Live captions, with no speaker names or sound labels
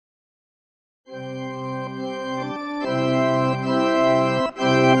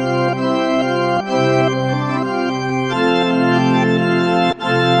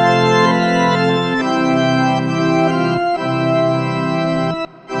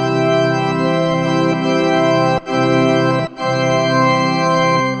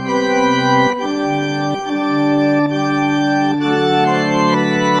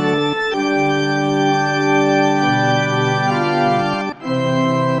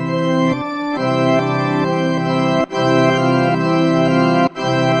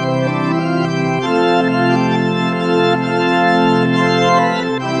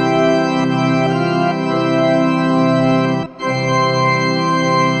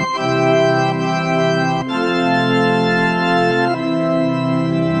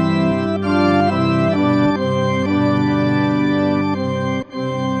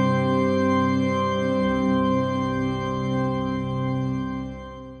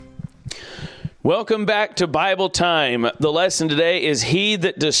Welcome back to Bible Time. The lesson today is He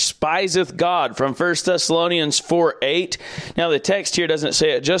that despiseth God from 1 Thessalonians 4:8. Now the text here doesn't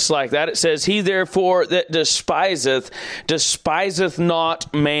say it just like that. It says, He therefore that despiseth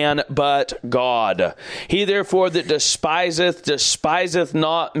not man but God. He therefore that despiseth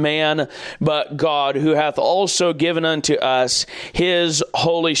not man but God, who hath also given unto us His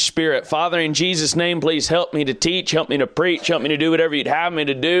Holy Spirit. Father, in Jesus' name, please help me to teach, help me to preach, help me to do whatever you'd have me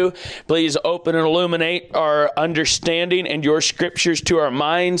to do. Please open and illuminate our understanding and your scriptures to our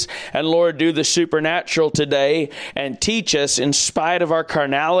minds. And Lord, do the supernatural today and teach us in spite of our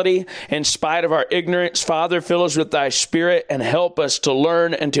carnality, in spite of our ignorance. Father, fill us with thy Spirit and help us to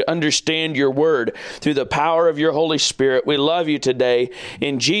learn and to understand your word through the power of your Holy Spirit. We love you today.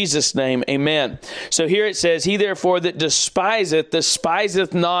 In Jesus' name, amen. So here it says, He therefore that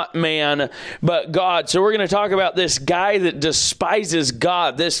despiseth not man but God. So we're going to talk about this guy that despises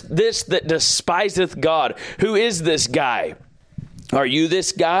God, this that despiseth God. Who is this guy? Are you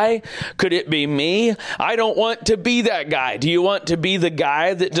this guy? Could it be me? I don't want to be that guy. Do you want to be the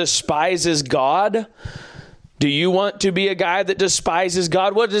guy that despises God? Do you want to be a guy that despises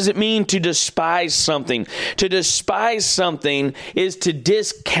God? What does it mean to despise something? To despise something is to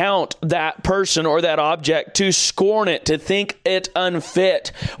discount that person or that object, to scorn it, to think it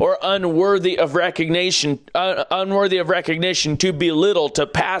unfit or unworthy of recognition, to belittle, to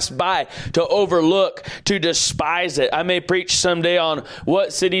pass by, to overlook, to despise it. I may preach someday on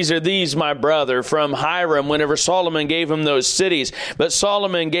what cities are these, my brother, from Hiram, whenever Solomon gave him those cities. But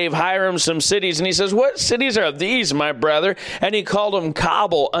Solomon gave Hiram some cities, and he says, what cities are these, my brother? And he called them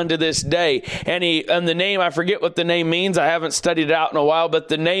Kabul unto this day. And the name, I forget what the name means. I haven't studied it out in a while, but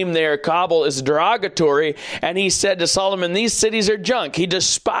the name there, Kabul, is derogatory. And he said to Solomon, these cities are junk. He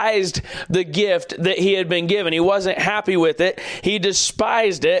despised the gift that he had been given. He wasn't happy with it. He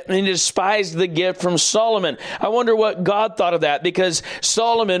despised it, and he despised the gift from Solomon. I wonder what God thought of that, because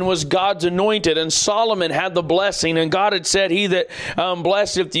Solomon was God's anointed, and Solomon had the blessing, and God had said, He that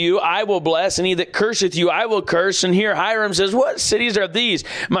blesseth you, I will bless, and he that curseth you, I will curse. And here Hiram says, what cities are these,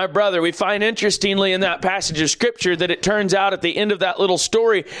 my brother? We find interestingly in that passage of scripture that it turns out at the end of that little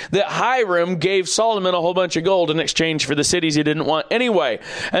story that Hiram gave Solomon a whole bunch of gold in exchange for the cities he didn't want anyway.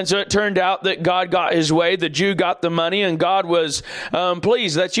 And so it turned out that God got his way, the Jew got the money, and God was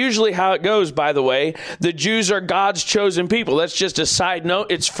pleased. That's usually how it goes, by the way. The Jews are God's chosen people. That's just a side note.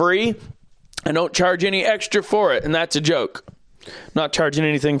 It's free. I don't charge any extra for it, and that's a joke. Not charging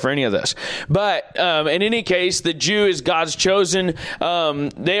anything for any of this. But in any case, the Jew is God's chosen.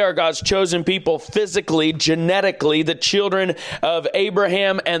 They are God's chosen people physically, genetically, the children of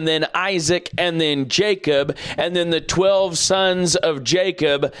Abraham and then Isaac and then Jacob, and then the 12 sons of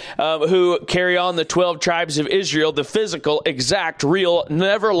Jacob who carry on the 12 tribes of Israel, the physical, exact, real,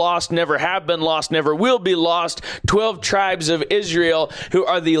 never lost, never have been lost, never will be lost, 12 tribes of Israel who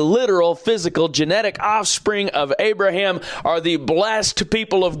are the literal, physical, genetic offspring of Abraham, are the blessed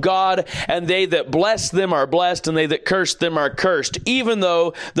people of God, and they that bless them are blessed, and they that curse them are cursed, even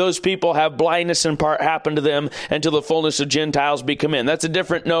though those people have blindness in part happen to them until the fullness of Gentiles be come in. That's a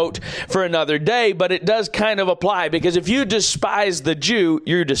different note for another day, but it does kind of apply, because if you despise the Jew,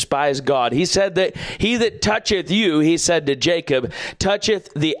 you despise God. He said that he that toucheth you, he said to Jacob, toucheth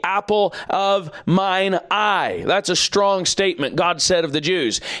the apple of mine eye. That's a strong statement God said of the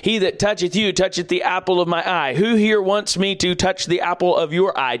Jews. He that toucheth you, toucheth the apple of my eye. Who here wants me to touch the apple of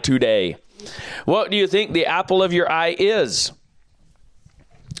your eye today? What do you think the apple of your eye is?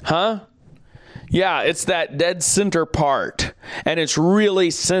 Huh? Yeah, it's that dead center part, and it's really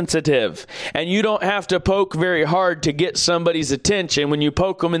sensitive. And you don't have to poke very hard to get somebody's attention when you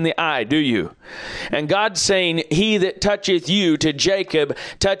poke them in the eye, do you? And God's saying, he that toucheth you, to Jacob,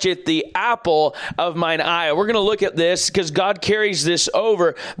 toucheth the apple of mine eye. We're going to look at this because God carries this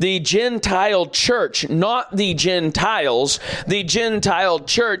over. The Gentile church, not the Gentiles, the Gentile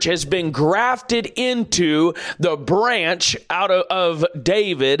church has been grafted into the branch out of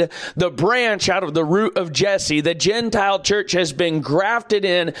David, the branch out of the root of Jesse. The Gentile church has been grafted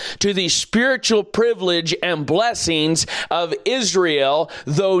in to the spiritual privilege and blessings of Israel,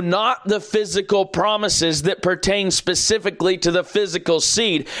 though not the physical promises that pertain specifically to the physical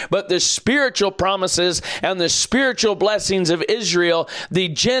seed, but the spiritual promises and the spiritual blessings of Israel, the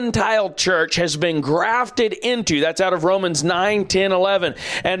Gentile church has been grafted into. That's out of Romans 9, 10, 11.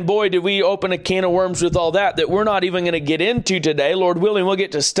 And boy, did we open a can of worms with all that we're not even going to get into today. Lord willing, we'll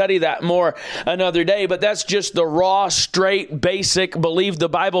get to study that more another day, but that's just the raw, straight straight, basic, believe the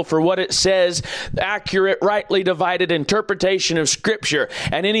Bible for what it says, accurate, rightly divided interpretation of Scripture.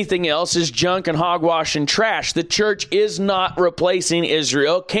 And anything else is junk and hogwash and trash. The church is not replacing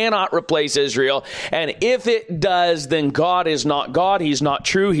Israel, cannot replace Israel. And if it does, then God is not God. He's not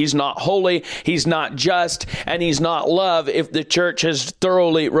true. He's not holy. He's not just. And He's not love if the church has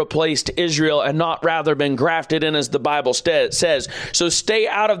thoroughly replaced Israel and not rather been grafted in as the Bible says. So stay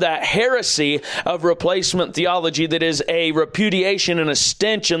out of that heresy of replacement theology that is a repudiation and a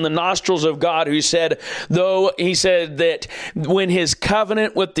stench in the nostrils of God, who said, though He said that when His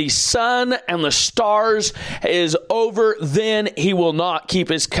covenant with the sun and the stars is over, then He will not keep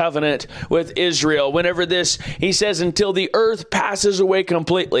His covenant with Israel. Whenever this, He says, until the earth passes away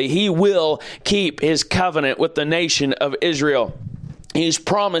completely, He will keep His covenant with the nation of Israel. He's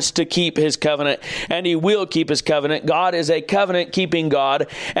promised to keep His covenant, and He will keep His covenant. God is a covenant-keeping God,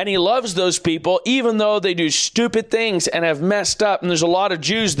 and He loves those people, even though they do stupid things and have messed up. And there's a lot of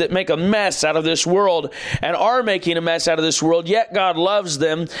Jews that make a mess out of this world and are making a mess out of this world, yet God loves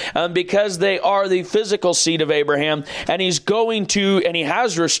them because they are the physical seed of Abraham, and He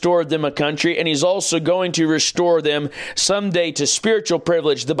has restored them a country, and He's also going to restore them someday to spiritual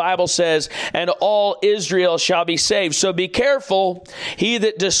privilege. The Bible says, and all Israel shall be saved. So be careful. He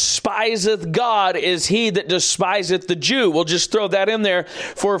that despiseth God is he that despiseth the Jew. We'll just throw that in there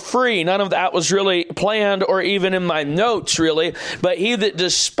for free. None of that was really planned or even in my notes, really. But he that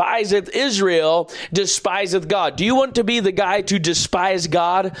despiseth Israel despiseth God. Do you want to be the guy to despise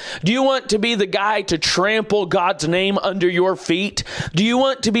God? Do you want to be the guy to trample God's name under your feet? Do you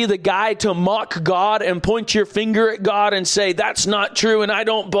want to be the guy to mock God and point your finger at God and say, that's not true and I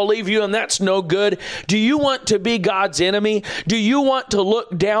don't believe you and that's no good? Do you want to be God's enemy? Do you want to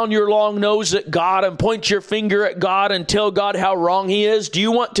look down your long nose at God and point your finger at God and tell God how wrong He is? Do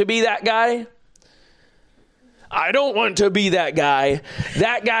you want to be that guy? I don't want to be that guy.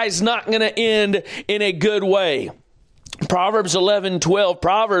 That guy's not going to end in a good way. Proverbs 11:12.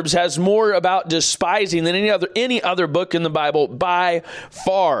 Proverbs has more about despising than any other book in the Bible by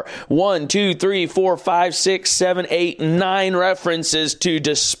far. 1, 2, 3, 4, 5, 6, 7, 8, 9 references to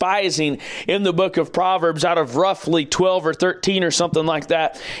despising in the book of Proverbs out of roughly 12 or 13 or something like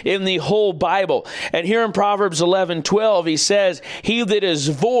that in the whole Bible. And here in Proverbs 11:12, he says, he that is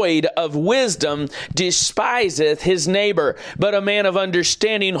void of wisdom despiseth his neighbor, but a man of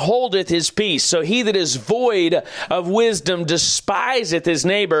understanding holdeth his peace. So he that is void of wisdom despiseth his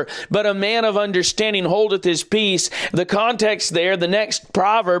neighbor, but a man of understanding holdeth his peace. The context there, the next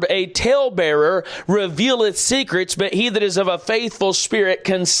proverb, a talebearer revealeth secrets, but he that is of a faithful spirit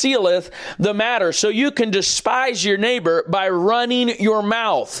concealeth the matter. So you can despise your neighbor by running your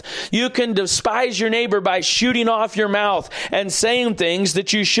mouth. You can despise your neighbor by shooting off your mouth and saying things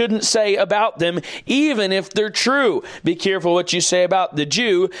that you shouldn't say about them, even if they're true. Be careful what you say about the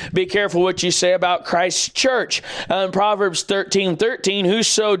Jew. Be careful what you say about Christ's church. Proverbs 13:13,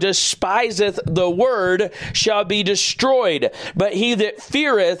 whoso despiseth the word shall be destroyed, but he that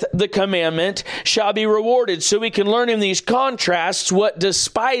feareth the commandment shall be rewarded. So we can learn in these contrasts what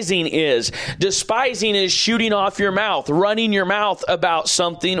despising is. Despising is shooting off your mouth, running your mouth about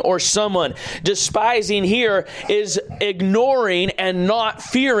something or someone. Despising here is ignoring and not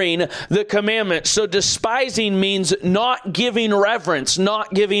fearing the commandment. So despising means not giving reverence,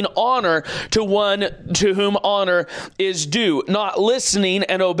 not giving honor to one to whom honor is due, not listening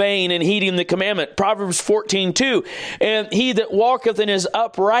and obeying and heeding the commandment. Proverbs 14:2, and he that walketh in his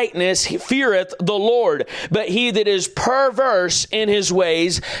uprightness feareth the Lord, but he that is perverse in his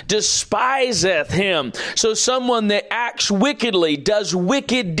ways despiseth him. So someone that acts wickedly, does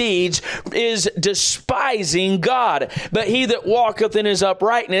wicked deeds, is despising God. But he that walketh in his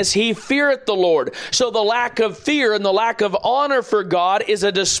uprightness, he feareth the Lord. So the lack of fear and the lack of honor for God is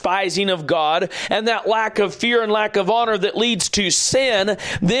a despising of God, and that lack of fear and lack of honor that leads to sin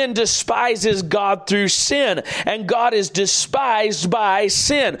then despises God through sin, and God is despised by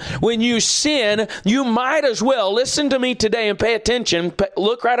sin. When you sin, you might as well, listen to me today and pay attention,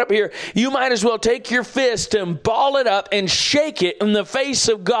 look right up here, you might as well take your fist and ball it up and shake it in the face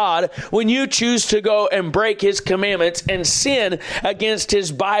of God when you choose to go and break His commandments and sin against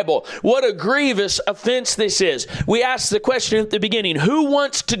His Bible. What a grievous offense this is. We asked the question at the beginning, who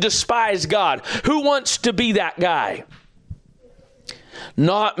wants to despise God? Who wants to be that guy?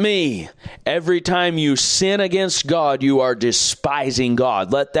 Not me. Every time you sin against God, you are despising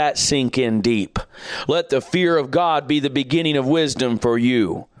God. Let that sink in deep. Let the fear of God be the beginning of wisdom for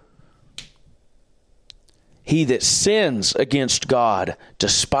you. He that sins against God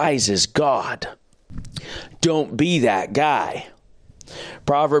despises God. Don't be that guy.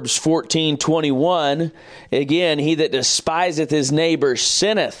 Proverbs 14:21, again, he that despiseth his neighbor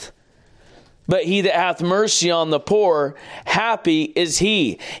sinneth. But he that hath mercy on the poor, happy is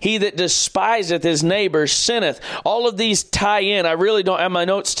he. He that despiseth his neighbor sinneth. All of these tie in. I really don't have my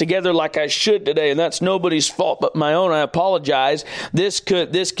notes together like I should today, and that's nobody's fault but my own. I apologize. This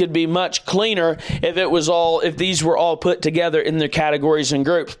could be much cleaner if these were all put together in their categories and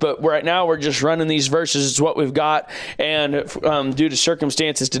groups. But right now we're just running these verses. It's what we've got, and due to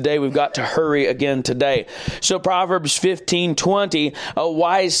circumstances today, we've got to hurry again today. So Proverbs 15:20, a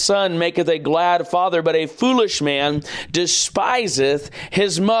wise son maketh a glad father, but a foolish man despiseth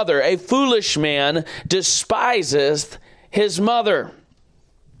his mother. A foolish man despiseth his mother.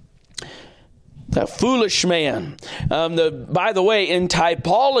 That foolish man. By the way, in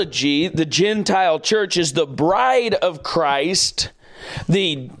typology, the Gentile church is the bride of Christ.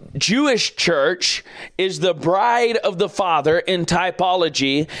 The Jewish church is the bride of the Father in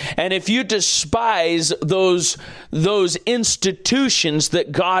typology. And if you despise those institutions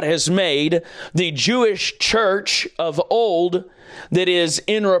that God has made, the Jewish church of old that is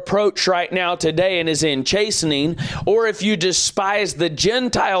in reproach right now today and is in chastening, or if you despise the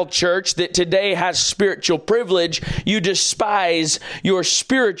Gentile church that today has spiritual privilege, you despise your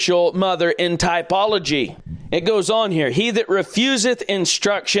spiritual mother in typology. It goes on here. He that refuseth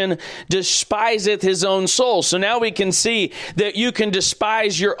instruction despiseth his own soul. So now we can see that you can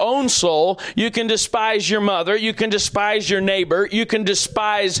despise your own soul. You can despise your mother. You can despise your neighbor. You can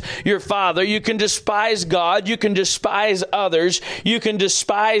despise your father. You can despise God. You can despise others. You can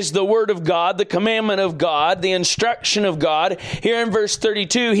despise the word of God, the commandment of God, the instruction of God. Here in verse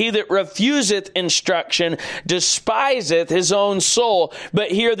 32, he that refuseth instruction despiseth his own soul.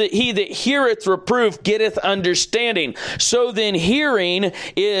 But here that he that heareth reproof getteth understanding. So then hearing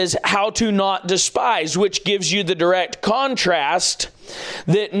is how to not despise, which gives you the direct contrast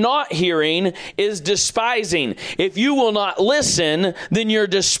that not hearing is despising. If you will not listen, then you're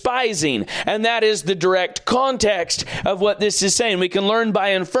despising. And that is the direct context of what this is saying. We can learn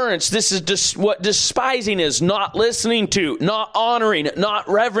by inference. This is what despising is: not listening to, not honoring, not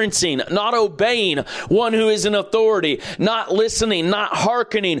reverencing, not obeying one who is in authority, not listening, not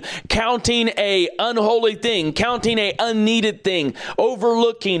hearkening, counting a unholy thing, counting a unneeded thing,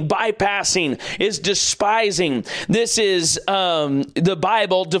 overlooking, bypassing is despising. This is the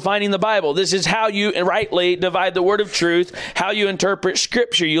Bible, defining the Bible. This is how you rightly divide the word of truth, how you interpret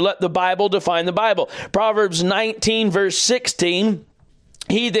Scripture. You let the Bible define the Bible. Proverbs 19, verse 16,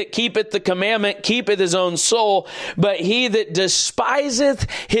 he that keepeth the commandment keepeth his own soul, but he that despiseth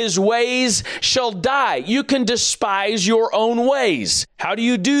his ways shall die. You can despise your own ways. How do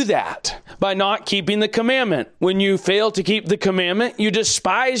you do that? By not keeping the commandment. When you fail to keep the commandment, you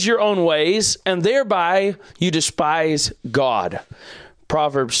despise your own ways, and thereby you despise God.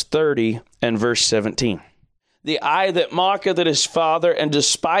 Proverbs 30 and verse 17. The eye that mocketh at his father and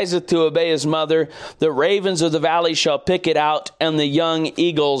despiseth to obey his mother, the ravens of the valley shall pick it out, and the young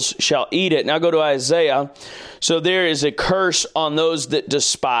eagles shall eat it. Now go to Isaiah. So there is a curse on those that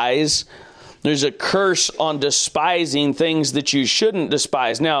despise. There's a curse on despising things that you shouldn't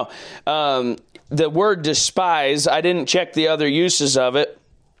despise. Now, the word despise, I didn't check the other uses of it.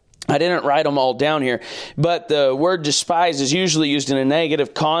 I didn't write them all down here, but the word despise is usually used in a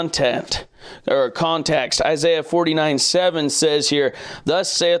negative context. Isaiah 49:7 says here,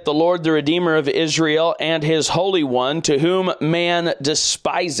 thus saith the Lord, the Redeemer of Israel, and his Holy One, to whom man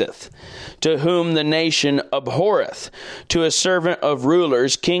despiseth, to whom the nation abhorreth. To a servant of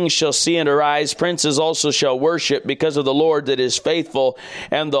rulers, kings shall see and arise, princes also shall worship, because of the Lord that is faithful,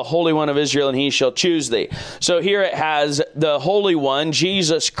 and the Holy One of Israel, and he shall choose thee. So here it has the Holy One,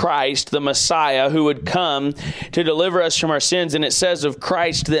 Jesus Christ, the Messiah, who would come to deliver us from our sins. And it says of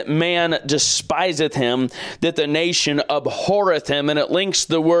Christ that man despiseth him, that the nation abhorreth him. And it links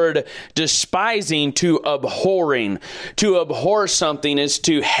the word despising to abhorring. To abhor something is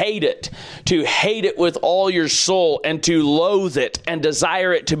to hate it with all your soul, and to loathe it and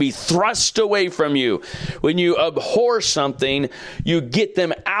desire it to be thrust away from you. When you abhor something, you get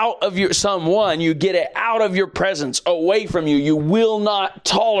them out of you get it out of your presence, away from you. You will not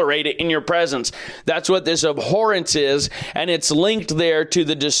tolerate it in your presence. That's what this abhorrence is, and it's linked there to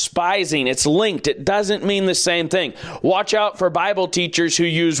the despising. despising. It's linked. It doesn't mean the same thing. Watch out for Bible teachers who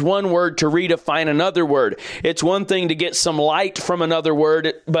use one word to redefine another word. It's one thing to get some light from another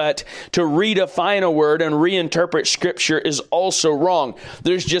word, but to redefine a word and reinterpret Scripture is also wrong.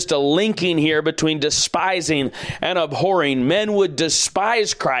 There's just a linking here between despising and abhorring. Men would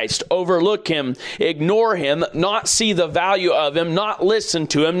despise Christ, overlook him, ignore him, not see the value of him, not listen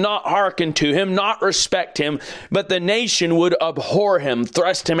to him, not hearken to him, not respect him, but the nation would abhor him,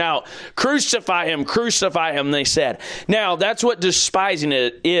 thrust him out. Crucify him, they said. Now, that's what despising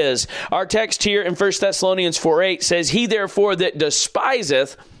it is. Our text here in 1 Thessalonians 4:8 says, "He therefore that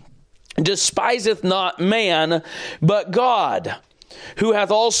despiseth not man, but God, who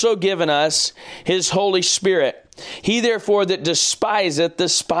hath also given us his Holy Spirit. He therefore that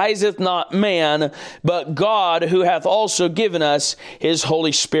despiseth not man, but God, who hath also given us his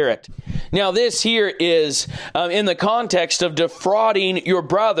Holy Spirit." Now, this here is in the context of defrauding your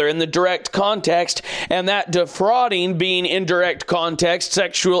brother, in the direct context, and that defrauding being in direct context,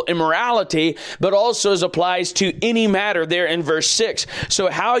 sexual immorality, but also as applies to any matter there in verse 6. So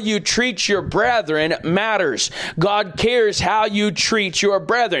how you treat your brethren matters. God cares how you treat your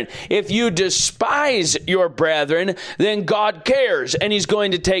brethren. If you despise your brethren, then God cares, and he's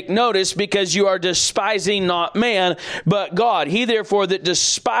going to take notice because you are despising not man, but God. He therefore that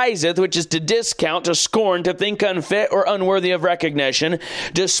despiseth, which is to discount, to scorn, to think unfit or unworthy of recognition,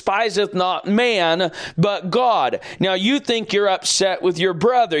 despiseth not man, but God. Now, you think you're upset with your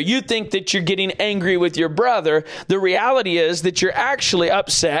brother. You think that you're getting angry with your brother. The reality is that you're actually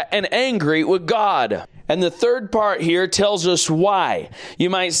upset and angry with God. And the third part here tells us why. You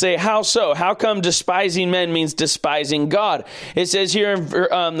might say, how so? How come despising men means despising God? It says here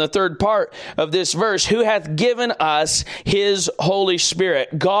in the third part of this verse, "Who hath given us his Holy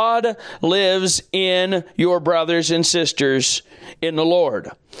Spirit?" God lives in your brothers and sisters in the Lord.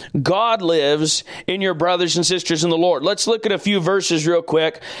 God lives in your brothers and sisters in the Lord. Let's look at a few verses real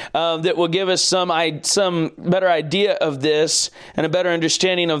quick that will give us some better idea of this and a better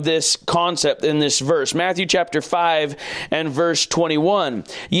understanding of this concept in this verse. Matthew chapter 5 and verse 21.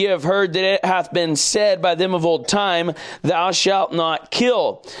 "Ye have heard that it hath been said by them of old time, Thou shalt not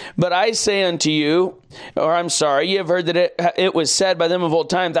kill. But I say unto you," ye have heard that it was said by them of old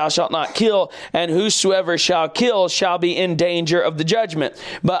time, "Thou shalt not kill, and whosoever shall kill shall be in danger of the judgment.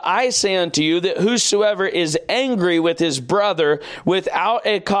 But I say unto you that whosoever is angry with his brother without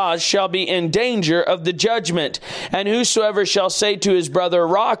a cause shall be in danger of the judgment. And whosoever shall say to his brother,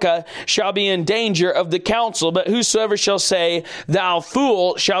 Raca, shall be in danger of the council. But whosoever shall say, Thou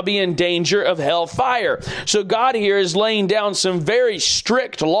fool, shall be in danger of hell fire." So God here is laying down some very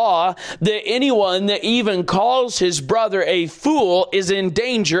strict law that anyone that even calls his brother a fool is in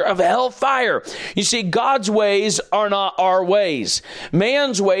danger of hell fire. You see, God's ways are not our ways.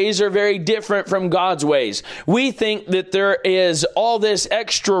 Man's ways are very different from God's ways. We think that there is all this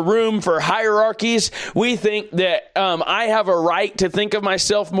extra room for hierarchies. We think that I have a right to think of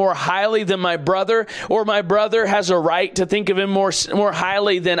myself more highly than my brother, or my brother has a right to think of him more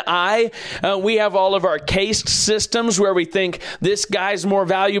highly than I. We have all of our caste systems where we think this guy's more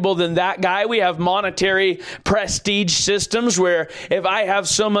valuable than that guy. We have monetary prestige systems where if I have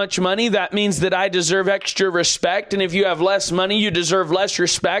so much money, that means that I deserve extra respect. And if you have less money, you deserve less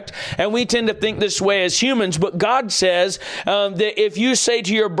respect. And we tend to think this way as humans. But God says that if you say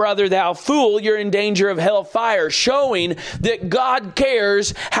to your brother, "Thou fool," you're in danger of hell fire, showing that God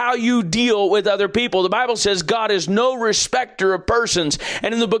cares how you deal with other people. The Bible says God is no respecter of persons.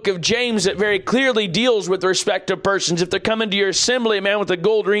 And in the book of James, it very clearly deals with respect of persons. If they're coming to your assembly, a man with a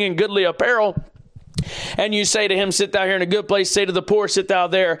gold ring and goodly apparel, and you say to him, "Sit thou here in a good place," say to the poor, "Sit thou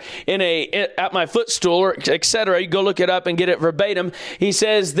there at my footstool," or etc. You go look it up and get it verbatim. He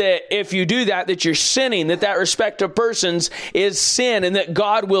says that if you do that, that you're sinning, that respect of persons is sin, and that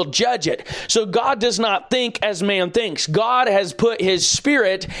God will judge it. So God does not think as man thinks. God has put his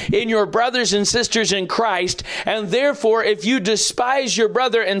Spirit in your brothers and sisters in Christ, and therefore, if you despise your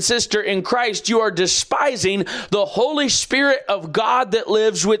brother and sister in Christ, you are despising the Holy Spirit of God that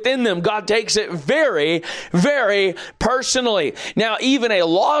lives within them. God takes it very, very personally. Now, even a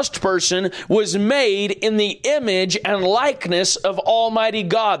lost person was made in the image and likeness of Almighty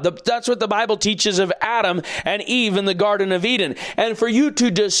God. That's what the Bible teaches of Adam and Eve in the Garden of Eden. And for you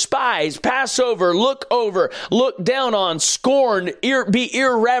to despise, pass over, look down on, scorn, be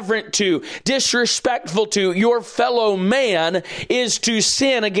irreverent to, disrespectful to your fellow man is to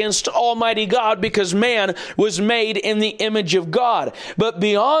sin against Almighty God, because man was made in the image of God. But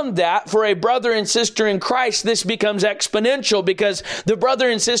beyond that, for a brother and sister sister in Christ, this becomes exponential, because the brother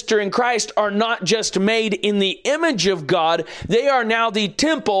and sister in Christ are not just made in the image of God, they are now the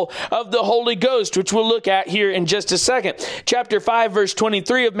temple of the Holy Ghost, which we'll look at here in just a second. Chapter 5, verse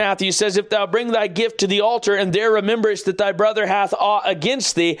 23 of Matthew says, if thou bring thy gift to the altar, and there rememberest that thy brother hath aught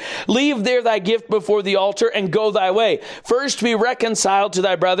against thee, leave there thy gift before the altar, and go thy way. First be reconciled to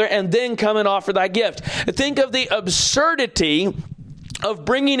thy brother, and then come and offer thy gift. Think of the absurdity of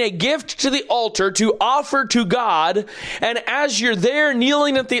bringing a gift to the altar to offer to God, and as you're there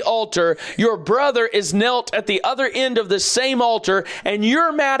kneeling at the altar, your brother is knelt at the other end of the same altar, and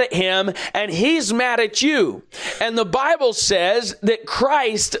you're mad at him, and he's mad at you. And the Bible says that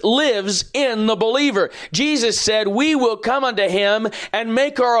Christ lives in the believer. Jesus said, we will come unto him and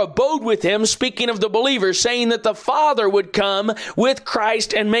make our abode with him, speaking of the believer, saying that the Father would come with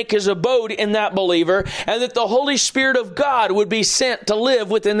Christ and make his abode in that believer, and that the Holy Spirit of God would be sent to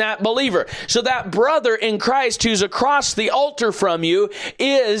live within that believer. So that brother in Christ who's across the altar from you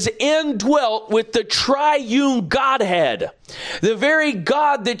is indwelt with the triune Godhead. The very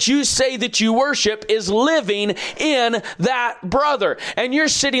God that you say that you worship is living in that brother. And you're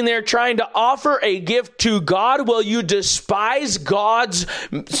sitting there trying to offer a gift to God while you despise God's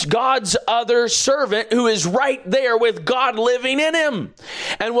other servant who is right there with God living in him.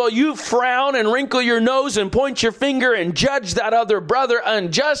 And while you frown and wrinkle your nose and point your finger and judge that other brother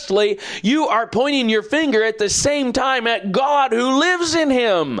unjustly, you are pointing your finger at the same time at God who lives in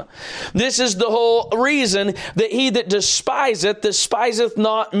him. This is the whole reason that he that despiseth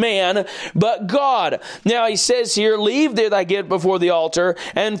not man, but God. Now he says here, leave there thy gift before the altar,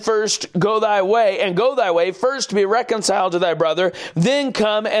 and first go thy way, first be reconciled to thy brother, then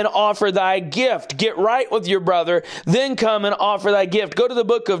come and offer thy gift. Get right with your brother, then come and offer thy gift. Go to the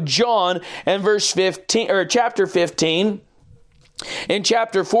book of John and chapter 15. In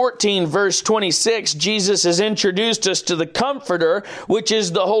chapter 14, verse 26, Jesus has introduced us to the Comforter, which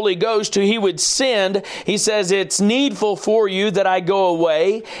is the Holy Ghost, who he would send. He says, it's needful for you that I go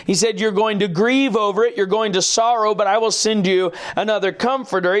away. He said, you're going to grieve over it, you're going to sorrow, but I will send you another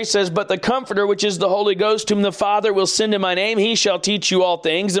Comforter. He says, but the Comforter, which is the Holy Ghost, whom the Father will send in my name, he shall teach you all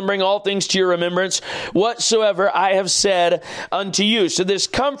things, and bring all things to your remembrance, whatsoever I have said unto you. So this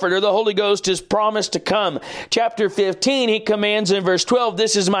Comforter, the Holy Ghost, is promised to come. Chapter 15, he commands in verse 12,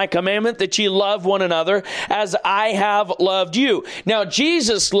 this is my commandment, that ye love one another as I have loved you. Now,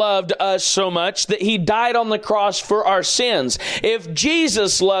 Jesus loved us so much that he died on the cross for our sins. If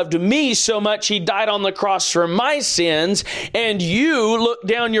Jesus loved me so much, he died on the cross for my sins, and you look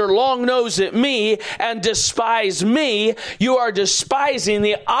down your long nose at me and despise me, you are despising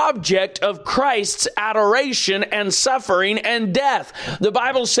the object of Christ's adoration and suffering and death. The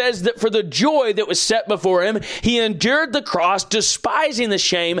Bible says that for the joy that was set before him, he endured the cross, despising the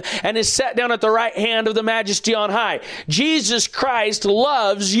shame, and is set down at the right hand of the Majesty on high. Jesus Christ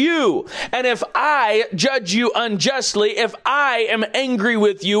loves you. And if I judge you unjustly, if I am angry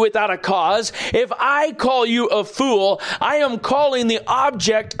with you without a cause, if I call you a fool, I am calling the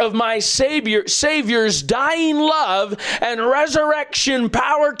object of my Savior's dying love and resurrection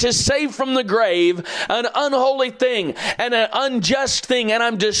power to save from the grave an unholy thing and an unjust thing, and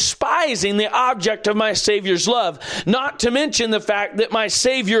I'm despising the object of my Savior's love. Not to mention the fact that my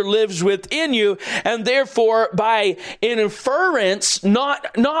Savior lives within you, and therefore by inference,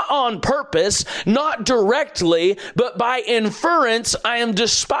 not on purpose, not directly, but by inference, I am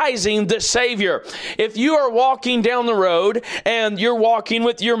despising the Savior. If you are walking down the road and you're walking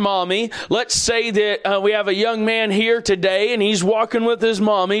with your mommy, let's say that we have a young man here today and he's walking with his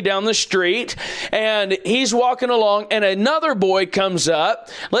mommy down the street, and he's walking along and another boy comes up.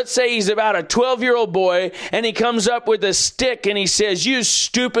 Let's say he's about a 12-year-old boy, and he comes up with a stick and he says, you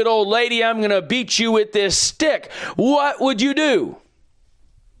stupid old lady, I'm going to beat you with this stick. What would you do?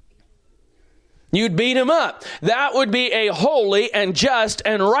 You'd beat him up. That would be a holy and just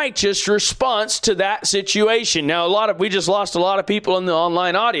and righteous response to that situation. Now, we just lost a lot of people in the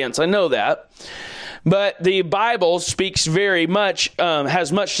online audience. I know that. But the Bible speaks very much,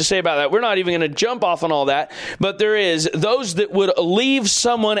 has much to say about that. We're not even going to jump off on all that. But there is those that would leave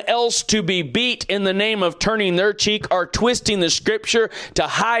someone else to be beat in the name of turning their cheek are twisting the scripture to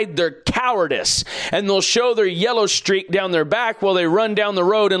hide their cowardice. And they'll show their yellow streak down their back while they run down the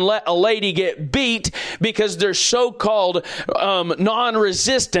road and let a lady get beat because they're so-called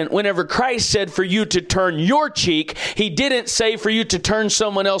non-resistant. Whenever Christ said for you to turn your cheek, he didn't say for you to turn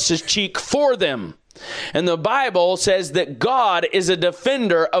someone else's cheek for them. And the Bible says that God is a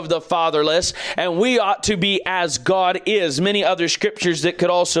defender of the fatherless, and we ought to be as God is. Many other scriptures that could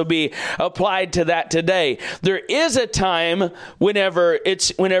also be applied to that today. There is a time whenever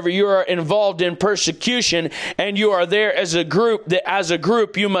you are involved in persecution and you are there as a group, that as a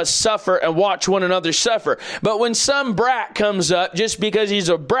group you must suffer and watch one another suffer. But when some brat comes up just because he's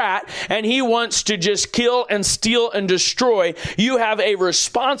a brat and he wants to just kill and steal and destroy, you have a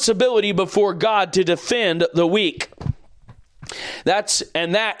responsibility before God to defend the weak.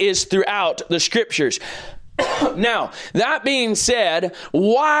 That is throughout the scriptures. Now, that being said,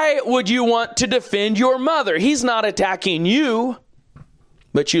 why would you want to defend your mother? He's not attacking you,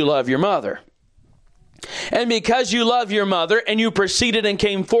 but you love your mother. And because you love your mother and you proceeded and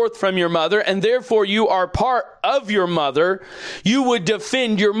came forth from your mother, and therefore you are part of your mother, you would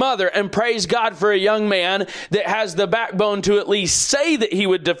defend your mother. And praise God for a young man that has the backbone to at least say that he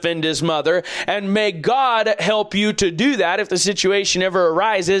would defend his mother. And may God help you to do that if the situation ever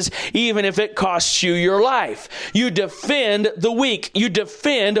arises, even if it costs you your life. You defend the weak. You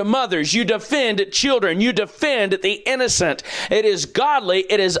defend mothers. You defend children. You defend the innocent. It is godly.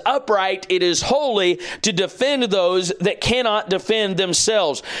 It is upright. It is holy to defend those that cannot defend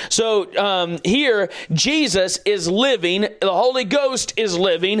themselves. So here, Jesus is living, the Holy Ghost is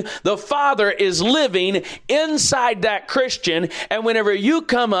living, the Father is living inside that Christian, and whenever you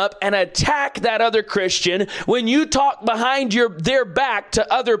come up and attack that other Christian, when you talk behind their back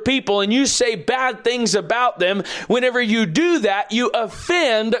to other people and you say bad things about them, whenever you do that, you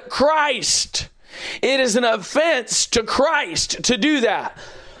offend Christ. It is an offense to Christ to do that.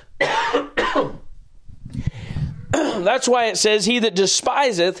 That's why it says, he that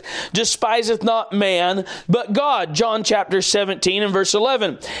despiseth not man, but God. John chapter 17 and verse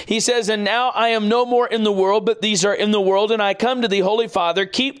 11. He says, and now I am no more in the world, but these are in the world, and I come to thee, Holy Father,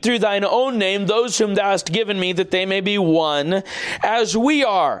 keep through thine own name those whom thou hast given me, that they may be one as we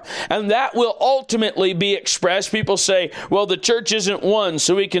are. And that will ultimately be expressed. People say, well, the church isn't one,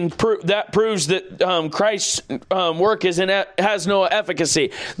 so we can that proves that Christ's work has no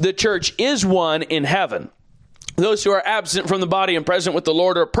efficacy. The church is one in heaven. Those who are absent from the body and present with the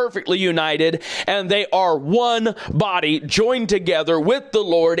Lord are perfectly united, and they are one body joined together with the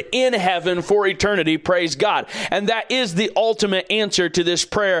Lord in heaven for eternity. Praise God. And that is the ultimate answer to this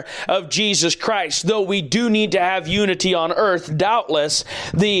prayer of Jesus Christ. Though we do need to have unity on earth, doubtless,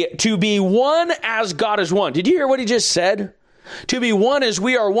 to be one as God is one. Did you hear what he just said? To be one as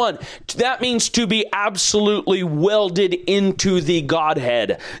we are one. That means to be absolutely welded into the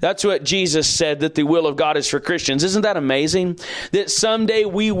Godhead. That's what Jesus said, that the will of God is for Christians. Isn't that amazing? That someday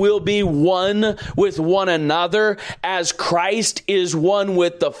we will be one with one another as Christ is one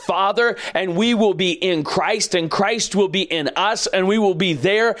with the Father, and we will be in Christ, and Christ will be in us, and we will be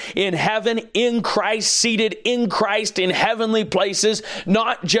there in heaven in Christ, seated in Christ in heavenly places,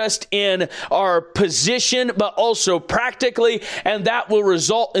 not just in our position, but also practically. And that will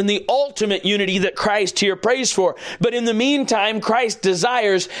result in the ultimate unity that Christ here prays for. But in the meantime, Christ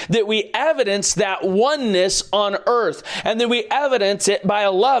desires that we evidence that oneness on earth, and that we evidence it by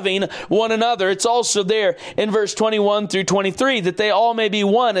loving one another. It's also there in verse 21 through 23, that they all may be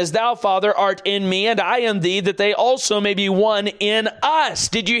one, as thou, Father, art in me, and I in thee, that they also may be one in us.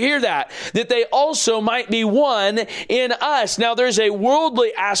 Did you hear that? That they also might be one in us. Now, there's a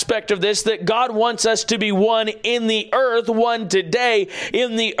worldly aspect of this, that God wants us to be one in the earth, one today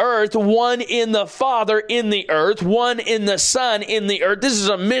in the earth, one in the Father in the earth, one in the Son in the earth. This is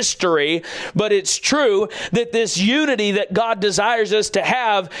a mystery, but it's true that this unity that God desires us to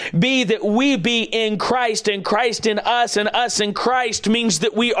have be that we be in Christ and Christ in us and us in Christ means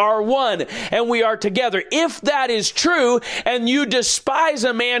that we are one and we are together. If that is true and you despise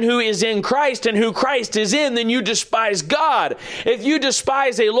a man who is in Christ and who Christ is in, then you despise God. If you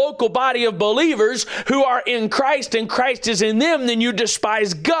despise a local body of believers who are in Christ and Christ is in them, then you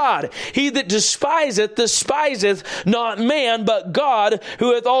despise God. He that despiseth not man, but God,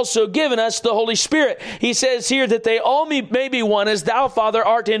 who hath also given us the Holy Spirit. He says here that they all may be one, as thou, Father,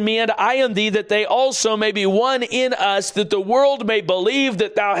 art in me, and I in thee, that they also may be one in us, that the world may believe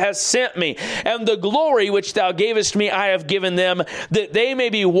that thou hast sent me. And the glory which thou gavest me, I have given them, that they may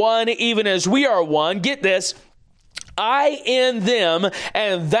be one, even as we are one. Get this. I in them,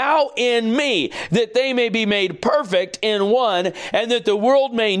 and thou in me, that they may be made perfect in one, and that the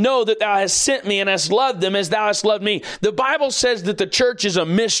world may know that thou hast sent me and hast loved them as thou hast loved me. The Bible says that the church is a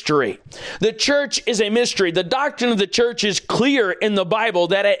mystery. The church is a mystery. The doctrine of the church is clear in the Bible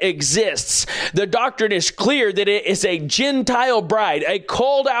that it exists. The doctrine is clear that it is a Gentile bride, a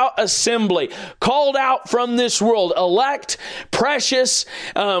called out assembly, called out from this world, elect, precious,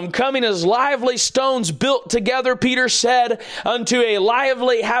 coming as lively stones built together, Peter said, unto a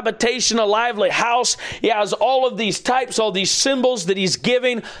lively habitation, a lively house. He has all of these types, all these symbols that he's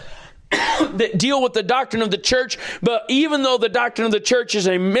giving that deal with the doctrine of the church. But even though the doctrine of the church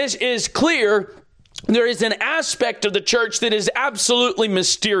is clear, there is an aspect of the church that is absolutely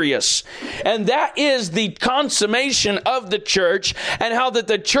mysterious. And that is the consummation of the church, and how that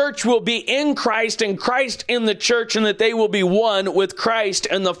the church will be in Christ and Christ in the church, and that they will be one with Christ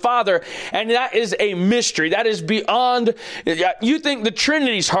and the Father. And that is a mystery. That is beyond, you think the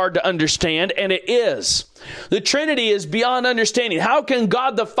Trinity is hard to understand, and it is. The Trinity is beyond understanding. How can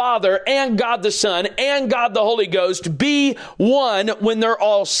God the Father and God the Son and God the Holy Ghost be one when they're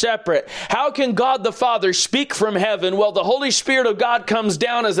all separate? How can God the Father speak from heaven while the Holy Spirit of God comes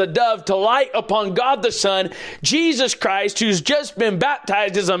down as a dove to light upon God the Son, Jesus Christ, who's just been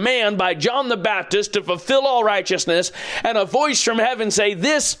baptized as a man by John the Baptist to fulfill all righteousness, and a voice from heaven say,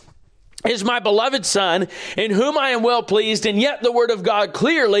 "This is my beloved Son, in whom I am well pleased," and yet the Word of God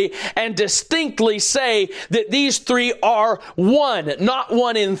clearly and distinctly say that these three are one, not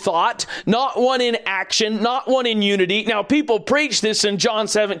one in thought, not one in action, not one in unity. Now, people preach this in John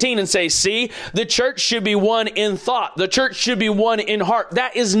 17 and say, see, the church should be one in thought. The church should be one in heart.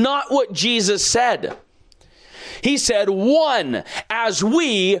 That is not what Jesus said. He said, one, as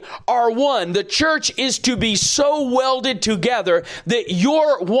we are one. The church is to be so welded together that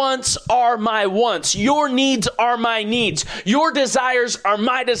your wants are my wants. Your needs are my needs. Your desires are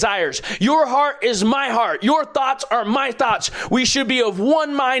my desires. Your heart is my heart. Your thoughts are my thoughts. We should be of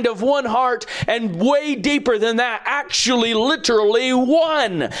one mind, of one heart, and way deeper than that, actually, literally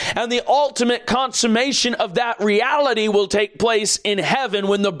one. And the ultimate consummation of that reality will take place in heaven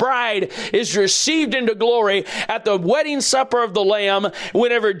when the bride is received into glory at the wedding supper of the Lamb,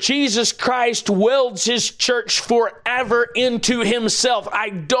 whenever Jesus Christ welds his church forever into himself. I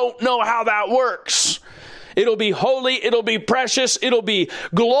don't know how that works. It'll be holy, it'll be precious, it'll be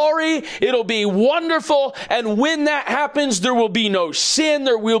glory, it'll be wonderful. And when that happens, there will be no sin,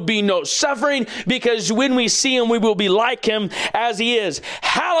 there will be no suffering, because when we see him, we will be like him as he is.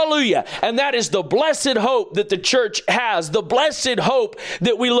 Hallelujah. And that is the blessed hope that the church has, the blessed hope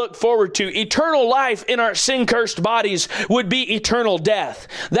that we look forward to. Eternal life in our sin-cursed bodies would be eternal death.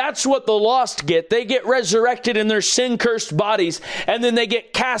 That's what the lost get. They get resurrected in their sin-cursed bodies, and then they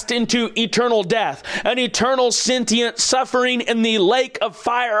get cast into eternal death, an eternal sentient suffering in the lake of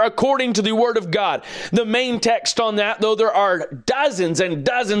fire, according to the Word of God. The main text on that, though there are dozens and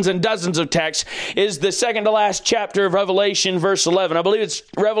dozens and dozens of texts, is the second to last chapter of Revelation, verse 11. I believe it's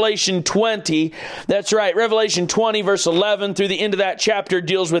Revelation 20. That's right. Revelation 20, verse 11 through the end of that chapter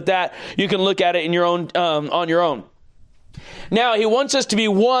deals with that. You can look at it in your own, on your own. Now, he wants us to be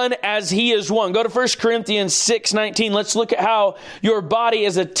one as he is one. Go to 1 Corinthians 6:19. Let's look at how your body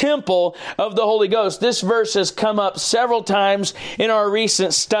is a temple of the Holy Ghost. This verse has come up several times in our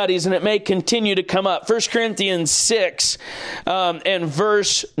recent studies, and it may continue to come up. 1 Corinthians 6 and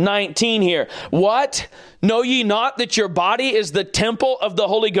verse 19 here. What? Know ye not that your body is the temple of the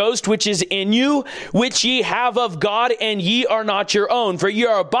Holy Ghost, which is in you, which ye have of God, and ye are not your own? For ye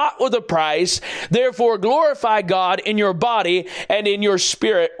are bought with a price. Therefore glorify God in your body and in your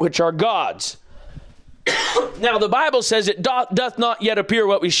spirit, which are God's. Now the Bible says it doth not yet appear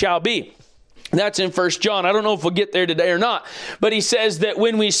what we shall be. That's in 1 John. I don't know if we'll get there today or not. But he says that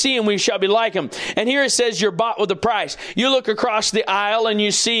when we see him, we shall be like him. And here it says you're bought with a price. You look across the aisle and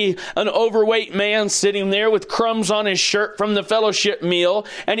you see an overweight man sitting there with crumbs on his shirt from the fellowship meal.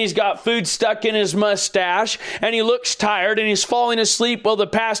 And he's got food stuck in his mustache. And he looks tired and he's falling asleep while the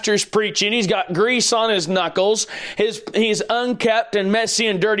pastor's preaching. He's got grease on his knuckles. He's unkept and messy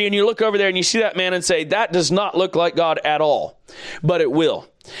and dirty. And you look over there and you see that man and say, that does not look like God at all. But it will.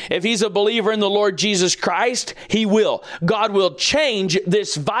 If he's a believer in the Lord Jesus Christ, he will. God will change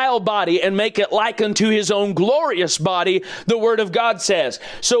this vile body and make it like unto his own glorious body, the Word of God says.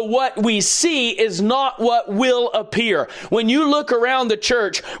 So what we see is not what will appear. When you look around the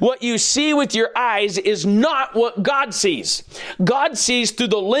church, what you see with your eyes is not what God sees. God sees through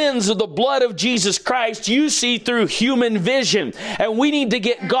the lens of the blood of Jesus Christ. You see through human vision. And we need to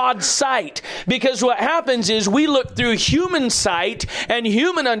get God's sight. Because what happens is we look through human insight and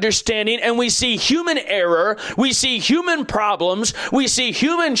human understanding, and we see human error, we see human problems, we see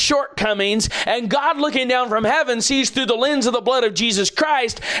human shortcomings, and God looking down from heaven sees through the lens of the blood of Jesus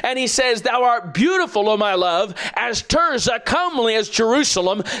Christ, and he says, thou art beautiful, O my love, as Tirzah, comely as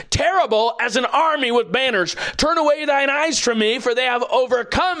Jerusalem, terrible as an army with banners. Turn away thine eyes from me, for they have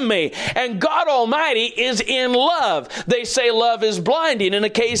overcome me. And God Almighty is in love. They say love is blinding.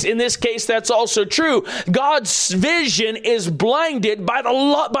 In this case, that's also true. God's vision is blinded by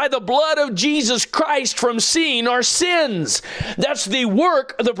the blood of Jesus Christ from seeing our sins. That's the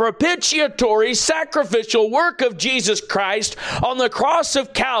work, the propitiatory, sacrificial work of Jesus Christ on the cross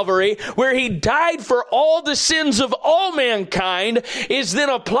of Calvary, where he died for all the sins of all mankind, is then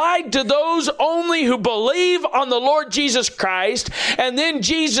applied to those only who believe on the Lord Jesus Christ. And then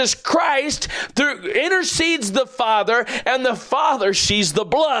Jesus Christ intercedes the Father, and the Father sees the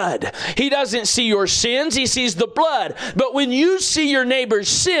blood. He doesn't see your sins, he sees the blood. But when you see your neighbor's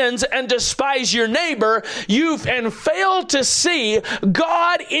sins and despise your neighbor, and fail to see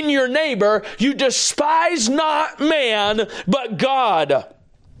God in your neighbor, you despise not man, but God.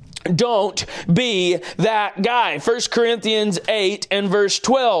 Don't be that guy. 1 Corinthians 8 and verse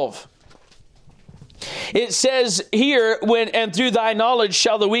 12. It says here, and through thy knowledge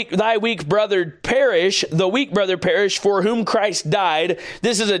shall thy weak brother perish, the weak brother perish, for whom Christ died.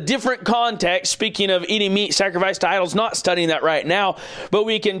 This is a different context, speaking of eating meat sacrificed to idols, not studying that right now, but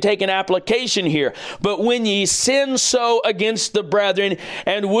we can take an application here. But when ye sin so against the brethren,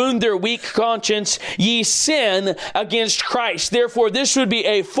 and wound their weak conscience, ye sin against Christ. Therefore, this would be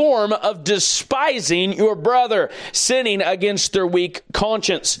a form of despising your brother, sinning against their weak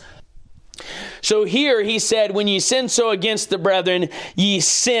conscience. So here he said, when ye sin so against the brethren, ye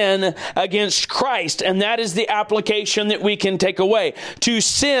sin against Christ. And that is the application that we can take away. To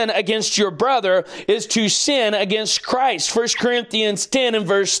sin against your brother is to sin against Christ. 1 Corinthians 10 and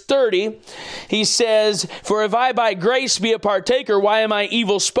verse 30, he says, for if I by grace be a partaker, why am I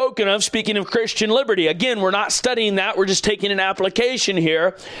evil spoken of? Speaking of Christian liberty. Again, we're not studying that. We're just taking an application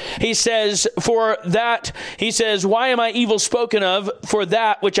here. He says, why am I evil spoken of for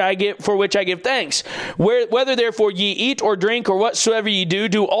which I give thanks? Whether therefore ye eat or drink or whatsoever ye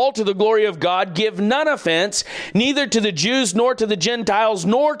do all to the glory of God. Give none offense, neither to the Jews nor to the Gentiles,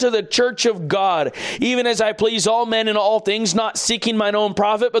 nor to the church of God, even as I please all men in all things, not seeking mine own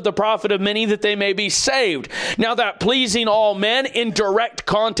profit, but the profit of many, that they may be saved. Now that pleasing all men in direct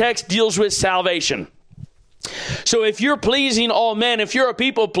context deals with salvation. So if you're pleasing all men, if you're a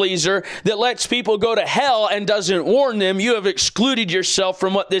people pleaser that lets people go to hell and doesn't warn them, you have excluded yourself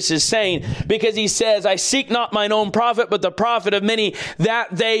from what this is saying, because he says, I seek not mine own profit, but the profit of many, that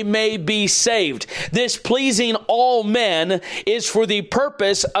they may be saved. This pleasing all men is for the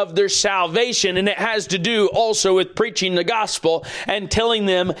purpose of their salvation, and it has to do also with preaching the gospel and telling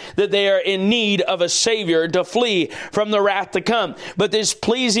them that they are in need of a Savior to flee from the wrath to come. But this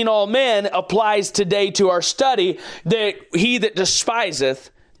pleasing all men applies today to our study, that he that despiseth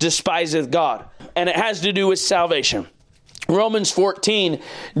God. And it has to do with salvation. Romans 14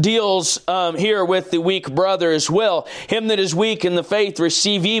 deals here with the weak brother as well. Him that is weak in the faith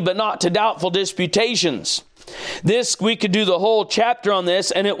receive ye, but not to doubtful disputations. This, we could do the whole chapter on this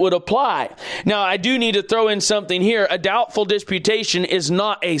and it would apply. Now, I do need to throw in something here. A doubtful disputation is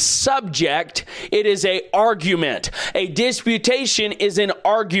not a subject. It is an argument. A disputation is an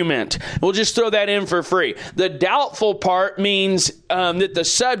argument. We'll just throw that in for free. The doubtful part means that the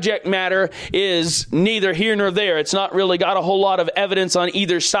subject matter is neither here nor there. It's not really got a whole lot of evidence on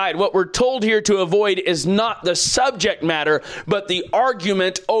either side. What we're told here to avoid is not the subject matter, but the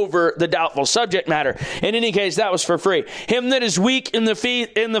argument over the doubtful subject matter. In any case, that was for free. Him that is weak in the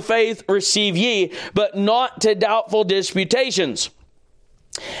faith receive ye, but not to doubtful disputations.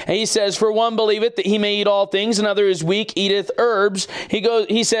 And he says, for one believeth that he may eat all things, another is weak, eateth herbs.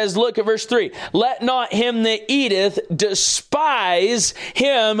 He says, look at verse 3. Let not him that eateth despise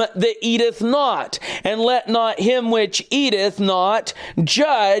him that eateth not. And let not him which eateth not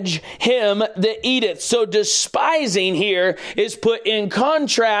judge him that eateth. So despising here is put in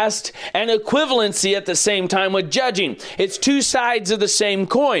contrast and equivalency at the same time with judging. It's two sides of the same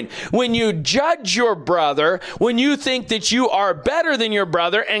coin. When you judge your brother, when you think that you are better than your brother,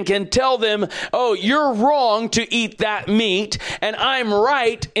 and can tell them, oh, you're wrong to eat that meat, and I'm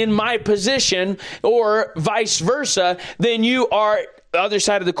right in my position, or vice versa, then you are other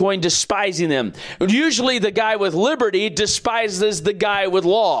side of the coin, despising them. Usually the guy with liberty despises the guy with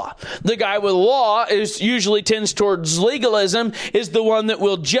law. The guy with law usually tends towards legalism, is the one that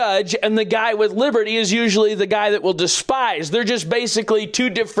will judge, and the guy with liberty is usually the guy that will despise. They're just basically two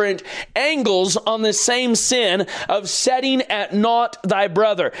different angles on the same sin of setting at naught thy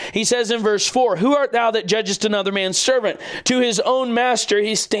brother. He says in verse 4, who art thou that judgest another man's servant? To his own master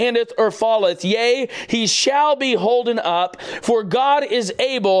he standeth or falleth. Yea, he shall be holden up, for God is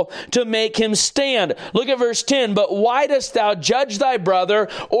able to make him stand. Look at verse 10. But why dost thou judge thy brother,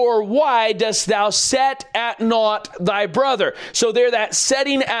 or why dost thou set at naught thy brother? So there, that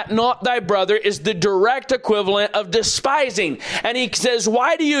setting at naught thy brother is the direct equivalent of despising. And he says,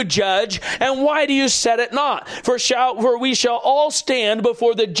 why do you judge, and why do you set at naught? For we shall all stand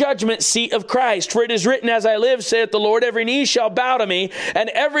before the judgment seat of Christ. For it is written, as I live, saith the Lord, every knee shall bow to me, and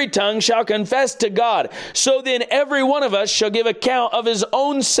every tongue shall confess to God. So then every one of us shall give account of his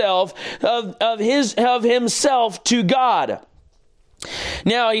own self, of himself to God.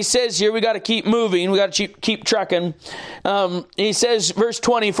 Now, he says here, we got to keep moving. We got to keep trucking. He says, verse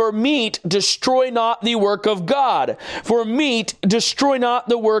 20, for meat destroy not the work of God. For meat destroy not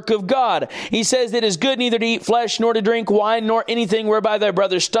the work of God. He says, it is good neither to eat flesh, nor to drink wine, nor anything whereby thy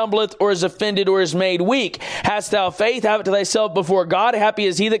brother stumbleth, or is offended, or is made weak. Hast thou faith? Have it to thyself before God. Happy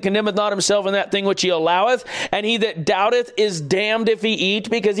is he that condemneth not himself in that thing which he alloweth. And he that doubteth is damned if he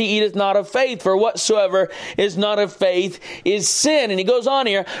eat, because he eateth not of faith. For whatsoever is not of faith is sin. And he goes on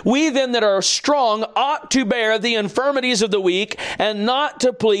here, we then that are strong ought to bear the infirmities of the weak, and not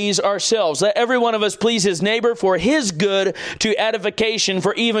to please ourselves. Let every one of us please his neighbor for his good to edification.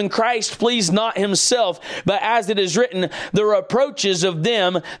 For even Christ pleased not himself, but as it is written, the reproaches of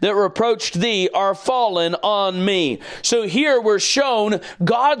them that reproached thee are fallen on me. So here we're shown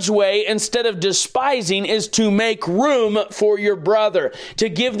God's way, instead of despising, is to make room for your brother, to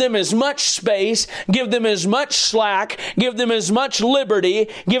give them as much space, give them as much slack, give them as much liberty,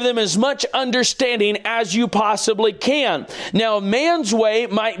 give them as much understanding as you possibly can. Now, man's way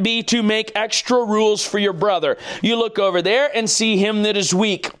might be to make extra rules for your brother. You look over there and see him that is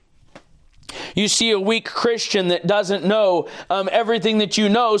weak. You see a weak Christian that doesn't know everything that you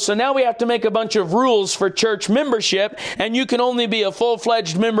know. So now we have to make a bunch of rules for church membership, and you can only be a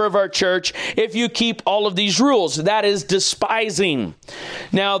full-fledged member of our church if you keep all of these rules. That is despising.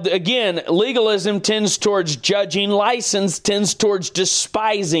 Now, again, legalism tends towards judging. License tends towards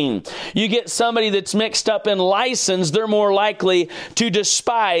despising. You get somebody that's mixed up in license, they're more likely to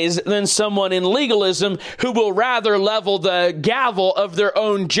despise than someone in legalism who will rather level the gavel of their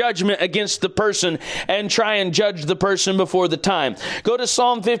own judgment against the person and try and judge the person before the time. Go to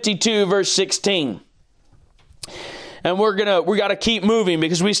Psalm 52, verse 16. And we got to keep moving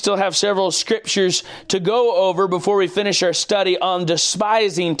because we still have several scriptures to go over before we finish our study on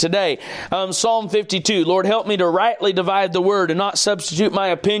despising today. Psalm 52, Lord, help me to rightly divide the word and not substitute my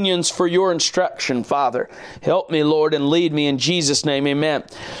opinions for your instruction, Father. Help me, Lord, and lead me in Jesus' name, amen.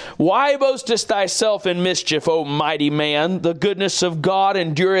 Why boastest thyself in mischief, O mighty man? The goodness of God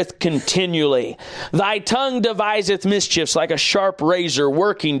endureth continually. Thy tongue deviseth mischiefs like a sharp razor,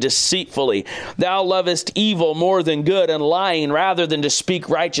 working deceitfully. Thou lovest evil more than good, and lying rather than to speak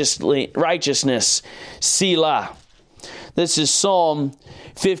righteousness. Selah. This is Psalm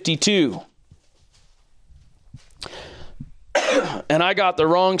 52. And I got the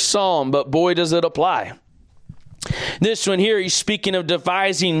wrong psalm, but boy does it apply. This one here, he's speaking of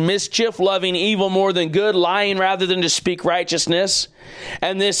devising mischief, loving evil more than good, lying rather than to speak righteousness.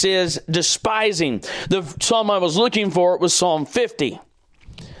 And this is despising. The psalm I was looking for was Psalm 50.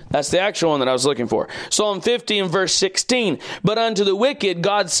 That's the actual one that I was looking for. Psalm 50 and verse 16. But unto the wicked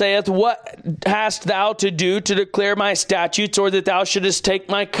God saith, what hast thou to do to declare my statutes, or that thou shouldest take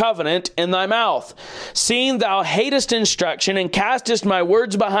my covenant in thy mouth? Seeing thou hatest instruction, and castest my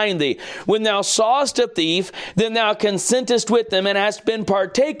words behind thee. When thou sawest a thief, then thou consentest with them, and hast been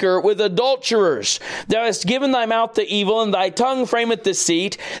partaker with adulterers. Thou hast given thy mouth to evil, and thy tongue frameth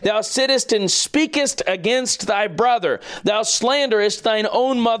deceit. Thou sittest and speakest against thy brother. Thou slanderest thine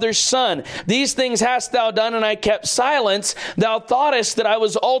own mother's son. These things hast thou done, and I kept silence. Thou thoughtest that I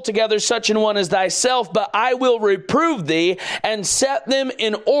was altogether such an one as thyself, but I will reprove thee, and set them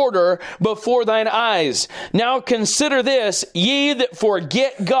in order before thine eyes. Now consider this, ye that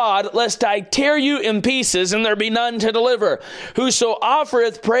forget God, lest I tear you in pieces, and there be none to deliver. Whoso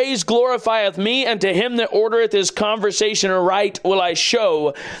offereth praise glorifieth me, and to him that ordereth his conversation aright will I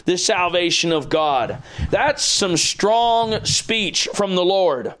show the salvation of God. That's some strong speech from the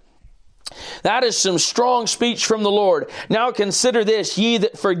Lord. That is some strong speech from the Lord. Now consider this, ye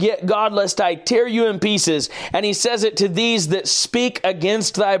that forget God, lest I tear you in pieces. And he says it to these that speak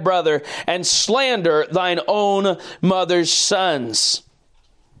against thy brother and slander thine own mother's sons.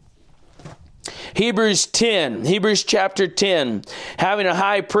 Hebrews chapter 10, having a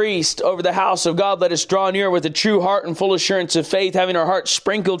high priest over the house of God, let us draw near with a true heart and full assurance of faith, having our hearts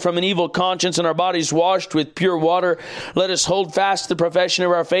sprinkled from an evil conscience and our bodies washed with pure water. Let us hold fast the profession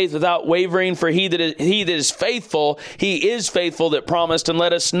of our faith without wavering, for he that is faithful that promised, and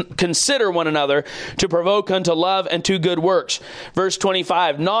let us consider one another to provoke unto love and to good works. Verse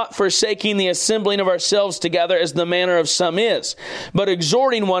 25, not forsaking the assembling of ourselves together as the manner of some is, but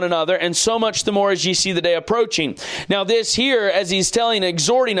exhorting one another, and so much the more as ye see the day approaching. Now this here, as he's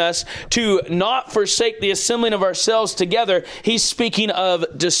exhorting us to not forsake the assembling of ourselves together, he's speaking of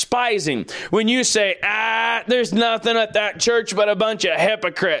despising. When you say, there's nothing at that church but a bunch of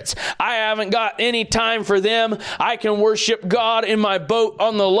hypocrites. I haven't got any time for them. I can worship God in my boat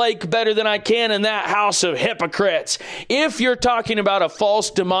on the lake better than I can in that house of hypocrites. If you're talking about a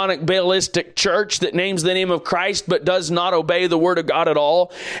false demonic Baalistic church that names the name of Christ but does not obey the word of God at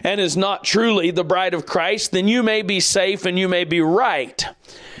all and is not truly the bride of Christ, then you may be safe and you may be right.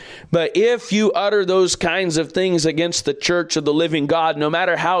 But if you utter those kinds of things against the church of the living God, no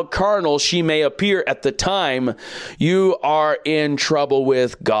matter how carnal she may appear at the time, you are in trouble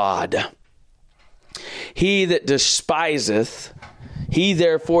with God. He that despiseth, he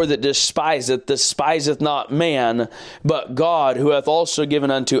therefore that despiseth not man, but God, who hath also given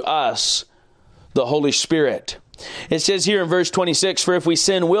unto us the Holy Spirit. It says here in verse 26, for if we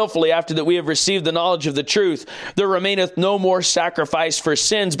sin willfully after that we have received the knowledge of the truth, there remaineth no more sacrifice for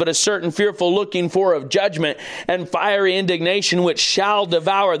sins, but a certain fearful looking for of judgment and fiery indignation which shall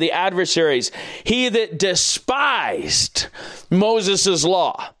devour the adversaries. He that despised Moses'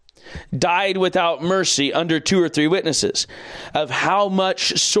 law died without mercy under 2 or 3 witnesses. Of how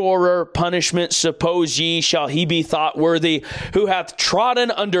much sorer punishment, suppose ye, shall he be thought worthy, who hath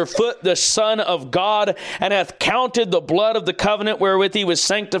trodden under foot the Son of God, and hath counted the blood of the covenant wherewith he was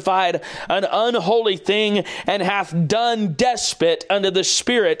sanctified an unholy thing, and hath done despite unto the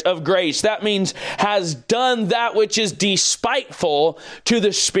Spirit of grace. That means has done that which is despiteful to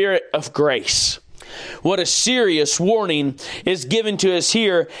the Spirit of grace. What a serious warning is given to us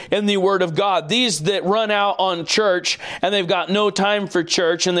here in the Word of God. These that run out on church and they've got no time for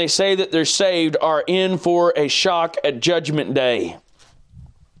church and they say that they're saved are in for a shock at Judgment Day.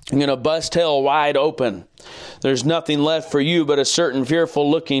 You're going to bust hell wide open. There's nothing left for you but a certain fearful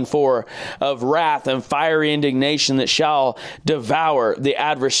looking for of wrath and fiery indignation that shall devour the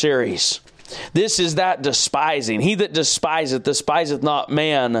adversaries. This is that despising. He that despiseth not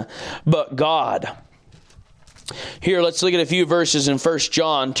man, but God. Here, let's look at a few verses in 1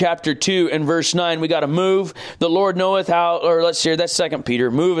 John chapter 2 and verse 9. We got to move. The Lord knoweth how, or let's hear, that's 2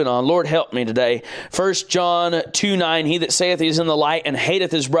 Peter. Moving on. Lord, help me today. 1 John 2:9. He that saith he is in the light and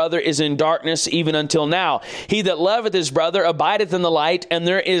hateth his brother is in darkness even until now. He that loveth his brother abideth in the light, and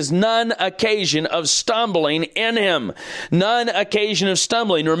there is none occasion of stumbling in him. None occasion of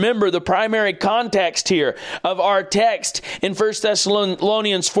stumbling. Remember the primary context here of our text in 1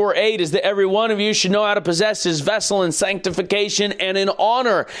 Thessalonians 4:8 is that every one of you should know how to possess his vessel in sanctification and in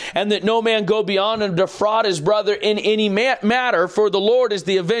honor, and that no man go beyond and defraud his brother in any matter, for the Lord is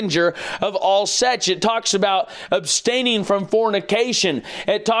the avenger of all such. It talks about abstaining from fornication.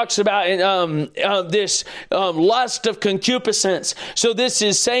 It talks about this lust of concupiscence. So this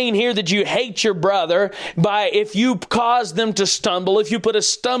is saying here that you hate your brother by if you cause them to stumble, if you put a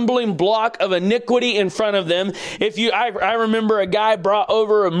stumbling block of iniquity in front of them. I remember a guy brought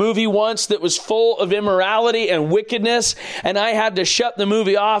over a movie once that was full of immorality and wickedness, and I had to shut the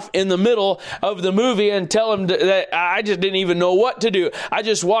movie off in the middle of the movie and tell him that I just didn't even know what to do. I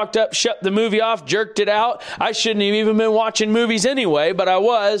just walked up, shut the movie off, jerked it out. I shouldn't have even been watching movies anyway, but I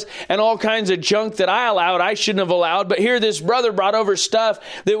was, and all kinds of junk that I shouldn't have allowed. But here this brother brought over stuff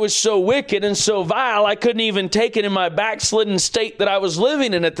that was so wicked and so vile, I couldn't even take it in my backslidden state that I was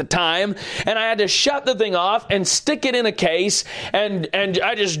living in at the time, and I had to shut the thing off and stick it in a case, and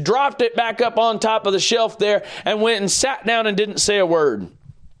I just dropped it back up on top of the shelf there and went and sat down and didn't say a word.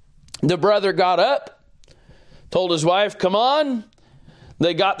 The brother got up, told his wife, come on.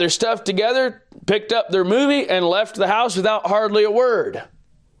 They got their stuff together, picked up their movie, and left the house without hardly a word.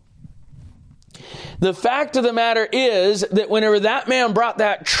 The fact of the matter is that whenever that man brought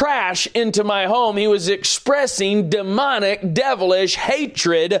that trash into my home, he was expressing demonic, devilish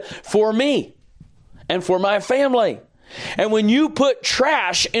hatred for me and for my family. And when you put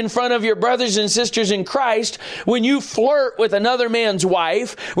trash in front of your brothers and sisters in Christ, when you flirt with another man's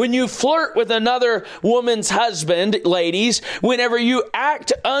wife, when you flirt with another woman's husband, ladies, whenever you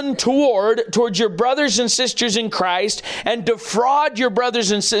act untoward towards your brothers and sisters in Christ and defraud your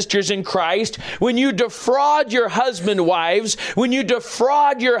brothers and sisters in Christ, when you defraud your husband wives, when you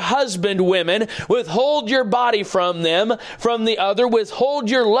defraud your husband women, withhold your body from them, from the other, withhold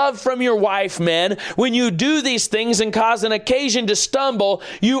your love from your wife, men, when you do these things and cause an occasion to stumble,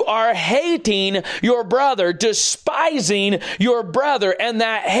 you are hating your brother, despising your brother, and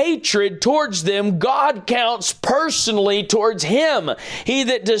that hatred towards them, God counts personally towards him. He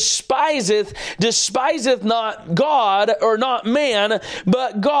that despiseth not God, or not man,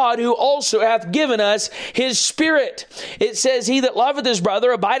 but God, who also hath given us his Spirit. It says, he that loveth his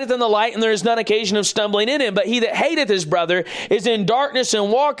brother abideth in the light, and there is none occasion of stumbling in him. But he that hateth his brother is in darkness,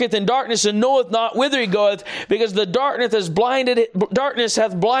 and walketh in darkness, and knoweth not whither he goeth, because the darkness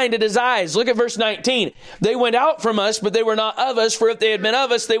hath blinded his eyes. Look at verse 19. They went out from us, but they were not of us. For if they had been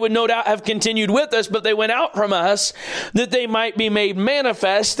of us, they would no doubt have continued with us. But they went out from us, that they might be made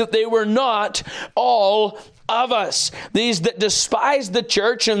manifest that they were not all of us. These that despise the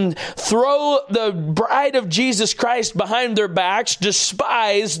church and throw the bride of Jesus Christ behind their backs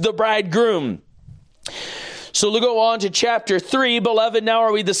despise the bridegroom. So we'll go on to chapter 3. Beloved, now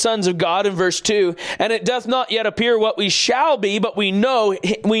are we the sons of God, in verse 2. And it doth not yet appear what we shall be, but we know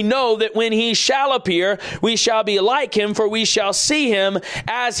that when he shall appear, we shall be like him, for we shall see him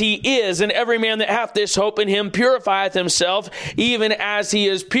as he is. And every man that hath this hope in him purifieth himself, even as he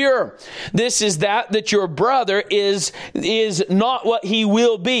is pure. This is that your brother is not what he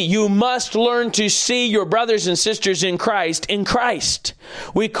will be. You must learn to see your brothers and sisters in Christ.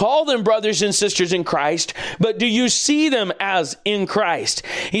 We call them brothers and sisters in Christ, but do you see them as in Christ?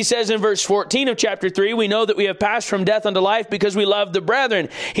 He says in verse 14 of chapter 3, we know that we have passed from death unto life because we love the brethren.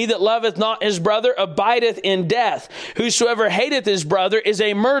 He that loveth not his brother abideth in death. Whosoever hateth his brother is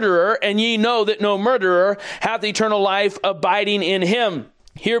a murderer, and ye know that no murderer hath eternal life abiding in him.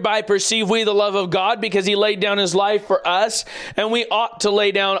 Hereby perceive we the love of God, because he laid down his life for us, and we ought to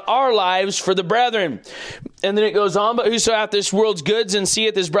lay down our lives for the brethren. And then it goes on, but whoso hath this world's goods and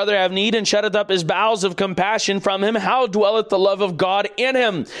seeth his brother have need and shutteth up his bowels of compassion from him, how dwelleth the love of God in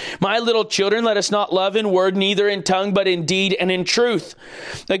him? My little children, let us not love in word, neither in tongue, but in deed and in truth.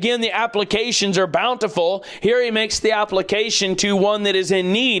 Again, the applications are bountiful. Here he makes the application to one that is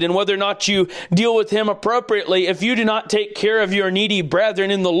in need, and whether or not you deal with him appropriately. If you do not take care of your needy brethren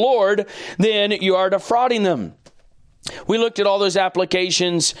in the Lord, then you are defrauding them. We looked at all those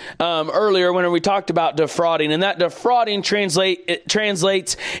applications earlier when we talked about defrauding, and that defrauding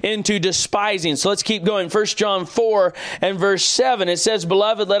translates into despising. So let's keep going. 1 John 4 and verse 7, it says,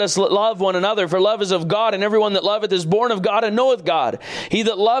 Beloved, let us love one another, for love is of God, and everyone that loveth is born of God and knoweth God. He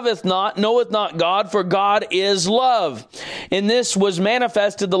that loveth not knoweth not God, for God is love. In this was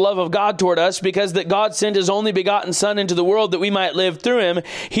manifested the love of God toward us, because that God sent his only begotten Son into the world that we might live through him.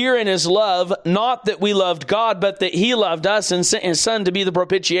 Herein is love, not that we loved God, but that he loved us and sent his Son to be the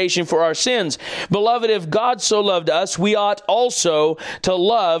propitiation for our sins. Beloved, if God so loved us, we ought also to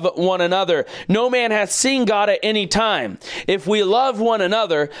love one another. No man hath seen God at any time. If we love one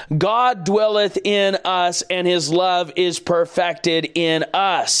another, God dwelleth in us, and his love is perfected in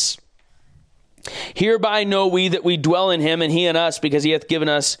us. Hereby know we that we dwell in him, and he in us, because he hath given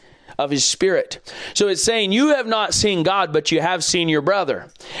us of his Spirit. So it's saying you have not seen God, but you have seen your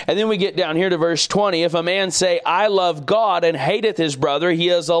brother. And then we get down here to verse 20. If a man say, I love God, and hateth his brother, he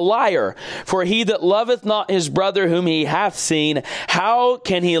is a liar. For he that loveth not his brother whom he hath seen, how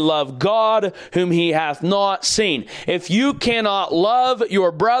can he love God whom he hath not seen? If you cannot love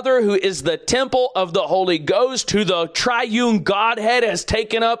your brother, who is the temple of the Holy Ghost, who the triune Godhead has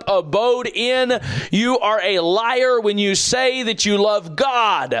taken up abode in, you are a liar when you say that you love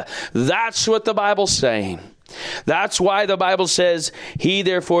God. That's what the Bible's saying. That's why the Bible says, he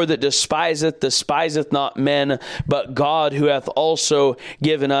therefore that despiseth not men, but God, who hath also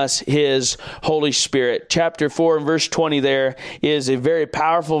given us his Holy Spirit. Chapter 4 and verse 20 there is a very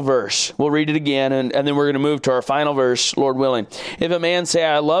powerful verse. We'll read it again, and then we're going to move to our final verse, Lord willing. If a man say,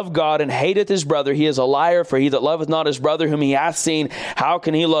 I love God, and hateth his brother, he is a liar. For he that loveth not his brother whom he hath seen, how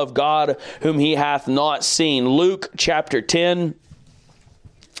can he love God whom he hath not seen? Luke chapter 10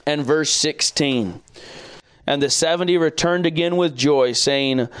 and verse 16. And the 70 returned again with joy,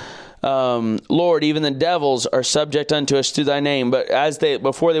 saying, Lord, even the devils are subject unto us through thy name. But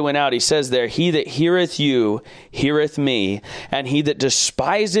before they went out, he says there, he that heareth you, heareth me, and he that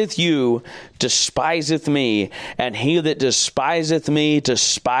despiseth you, despiseth me, and he that despiseth me,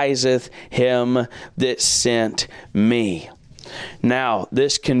 despiseth him that sent me. Now,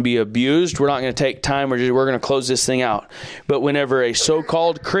 this can be abused. We're not going to take time. We're going to close this thing out. But whenever a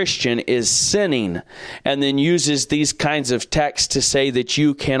so-called Christian is sinning and then uses these kinds of texts to say that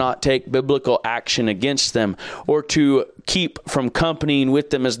you cannot take biblical action against them or to keep from companying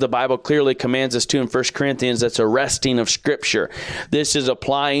with them, as the Bible clearly commands us to in 1 Corinthians, that's a wresting of Scripture. This is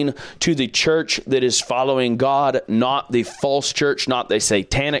applying to the church that is following God, not the false church, not the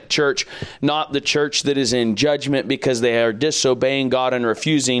satanic church, not the church that is in judgment because they are disobeying God and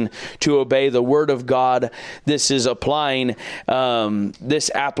refusing to obey the Word of God. This is applying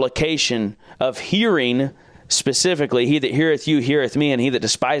this application of hearing. Specifically, he that heareth you heareth me, and he that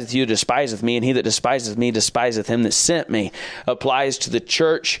despiseth you despiseth me, and he that despiseth me despiseth him that sent me, applies to the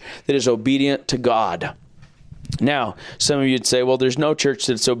church that is obedient to God. Now, some of you would say, well, there's no church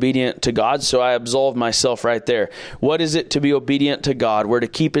that's obedient to God, so I absolve myself right there. What is it to be obedient to God? We're to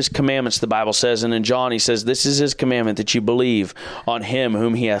keep his commandments, the Bible says. And in John, he says, this is his commandment, that you believe on him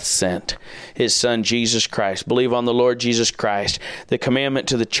whom he hath sent, his Son, Jesus Christ. Believe on the Lord Jesus Christ. The commandment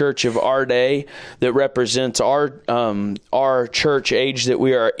to the church of our day that represents our church age that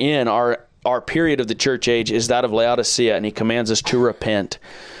we are in, our period of the church age, is that of Laodicea, and he commands us to repent.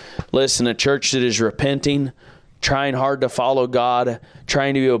 Listen, a church that is repenting, trying hard to follow God,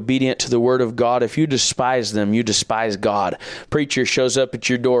 trying to be obedient to the Word of God. If you despise them, you despise God. Preacher shows up at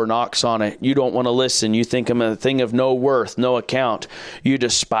your door, knocks on it. You don't want to listen. You think I'm a thing of no worth, no account. You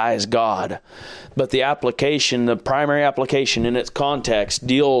despise God. But the application, the primary application in its context,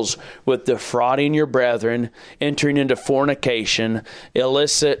 deals with defrauding your brethren, entering into fornication,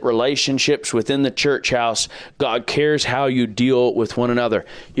 illicit relationships within the church house. God cares how you deal with one another.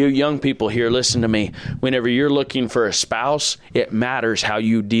 You young people here, listen to me. Whenever you're looking for a spouse, it matters how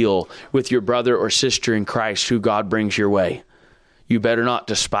you deal with your brother or sister in Christ who God brings your way. You better not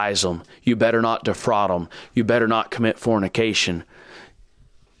despise them. You better not defraud them. You better not commit fornication.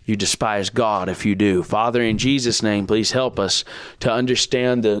 You despise God if you do. Father, in Jesus' name, please help us to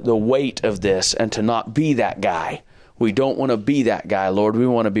understand the weight of this and to not be that guy. We don't want to be that guy, Lord. We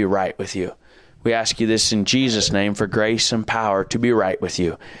want to be right with you. We ask you this in Jesus' name for grace and power to be right with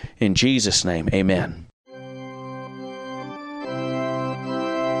you. In Jesus' name, amen.